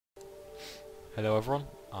Hello everyone,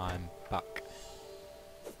 I'm back,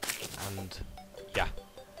 and yeah,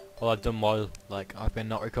 all I've done while I've been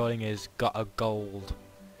not recording is got a gold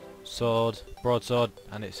sword, broadsword,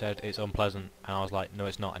 and it said it's unpleasant, and I was like, no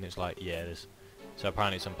it's not, and it's like, yeah it is. So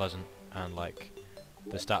apparently it's unpleasant, and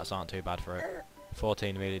the stats aren't too bad for it.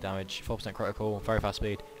 14 melee damage, 4% critical, very fast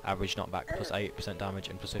speed, average knockback, plus 8% damage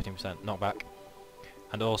and plus 15% knockback.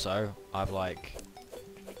 And also, I've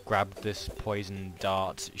grabbed this poison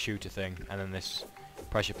dart shooter thing, and then this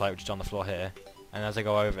pressure plate which is on the floor here, and as I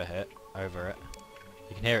go over it,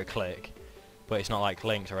 you can hear it click, but it's not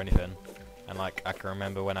linked or anything. And I can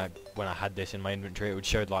remember when I had this in my inventory, it would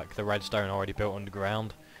show the redstone already built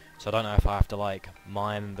underground. So I don't know if I have to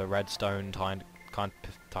mine the redstone type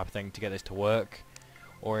of thing to get this to work,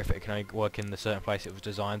 or if it can only work in the certain place it was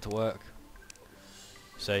designed to work.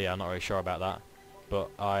 So yeah, I'm not really sure about that. But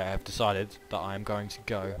I have decided that I am going to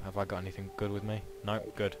go. Have I got anything good with me? No,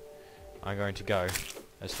 good. I'm going to go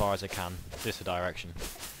as far as I can this direction.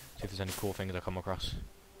 See if there's any cool things I come across.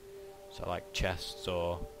 So like chests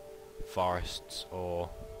or forests or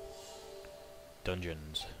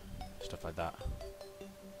dungeons, stuff like that.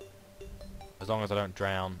 As long as I don't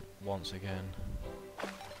drown once again.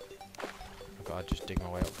 I've got to just dig my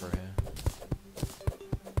way up through here.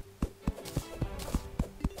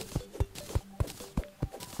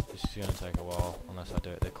 It's going to take a while unless I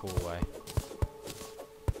do it the cool way.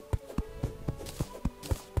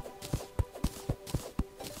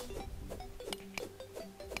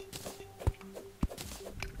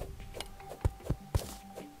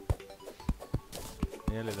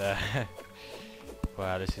 Nearly there.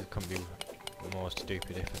 Wow, this couldn't be more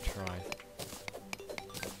stupid if I tried.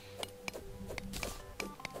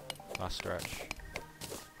 Last stretch.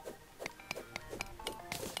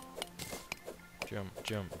 Jump,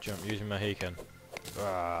 jump, jump, using Mohican.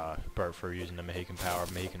 Ah, broke through using the Mohican power of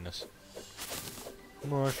Mohicanness.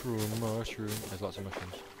 Mushroom, mushroom. There's lots of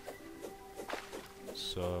mushrooms.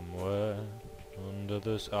 Somewhere under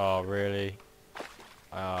this. Oh, really?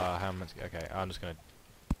 How much? Okay, I'm just gonna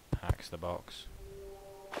hack the box.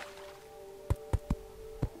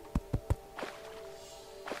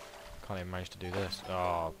 Can't even manage to do this.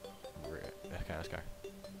 Oh, okay, let's go.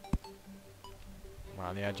 Right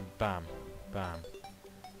on the edge and bam. Bam.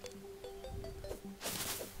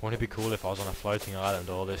 Wouldn't it be cool if I was on a floating island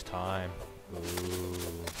all this time? Ooh.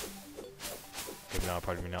 Even though I'll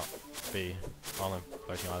probably not be on a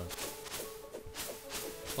floating island.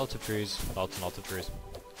 Lots of trees. Lots and lots of trees.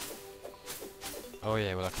 Oh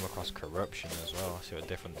yeah, will I come across corruption as well? See what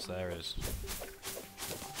difference there is.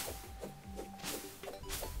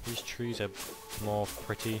 These trees are more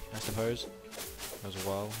pretty, I suppose, as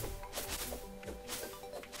well.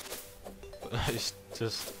 It's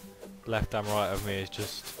just left and right of me is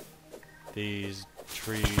just these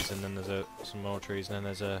trees, and then there's some more trees, and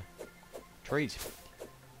then there's trees.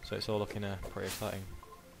 So it's all looking pretty exciting.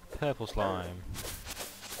 Purple slime.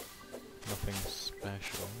 Nothing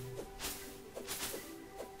special.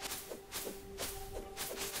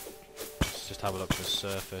 Let's just have a look at the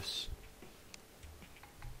surface.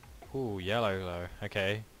 Ooh, yellow glow.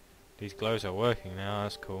 Okay. These glows are working now,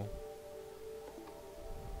 that's cool.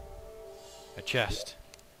 A chest.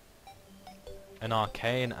 An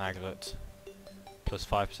Arcane Aglet. Plus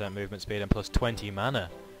 5% movement speed and plus 20 mana.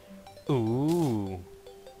 Ooh.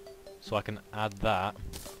 So I can add that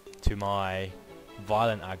to my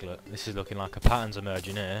Violent Aglet. This is looking like a pattern's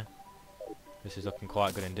emerging here. This is looking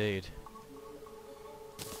quite good indeed.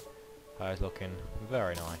 That is looking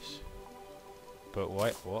very nice. But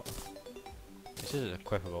wait, what? This is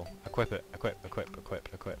equipable. Equip it. Equip, equip,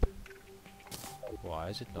 equip, equip. Why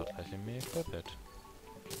is it not letting me equip it?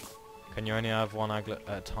 Can you only have one aglet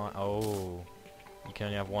at a time? Oh, you can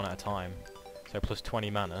only have one at a time. So plus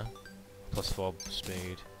 20 mana, plus 4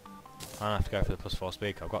 speed. I don't have to go for the plus 4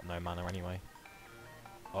 speed, I've got no mana anyway.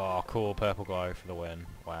 Oh, cool, purple glow for the win.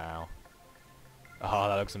 Wow. Oh,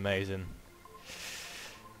 that looks amazing.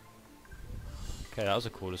 Okay, that was a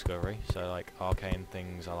cool discovery. So arcane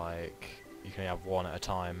things are you can only have one at a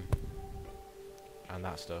time. And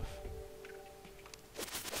that stuff.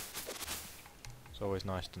 It's always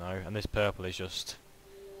nice to know. And this purple is just...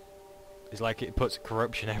 it's like it puts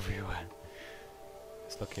corruption everywhere.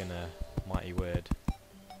 It's looking mighty weird.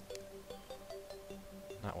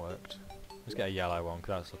 That worked. Let's get a yellow one,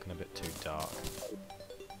 because that's looking a bit too dark.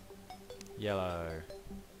 Yellow.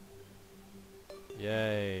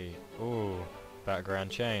 Yay. Ooh. Background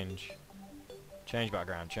change. Change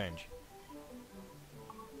background, change.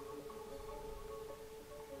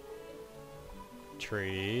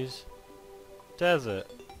 Trees. Desert.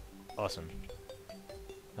 Awesome.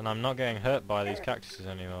 And I'm not getting hurt by these cactuses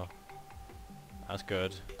anymore. That's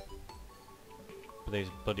good. But these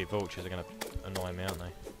bloody vultures are gonna annoy me, aren't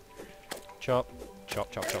they? Chop,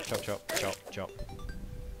 chop, chop, chop, chop, chop, chop, chop.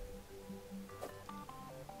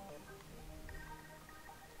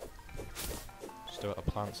 Still got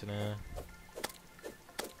the plants in here.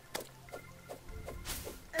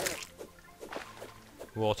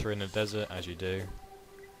 Water in the desert, as you do.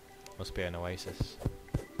 Must be an oasis.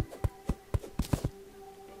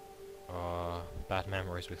 Oh, bad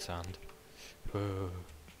memories with sand. Ooh.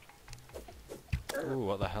 Ooh,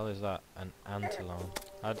 what the hell is that? An antilone.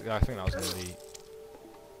 I think that was in the...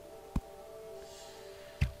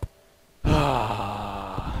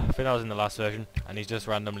 I think that was in the last version, and he's just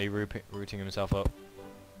randomly rooting himself up.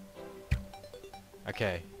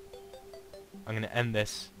 Okay. I'm gonna end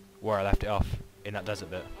this where I left it off, in that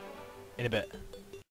desert bit. In a bit.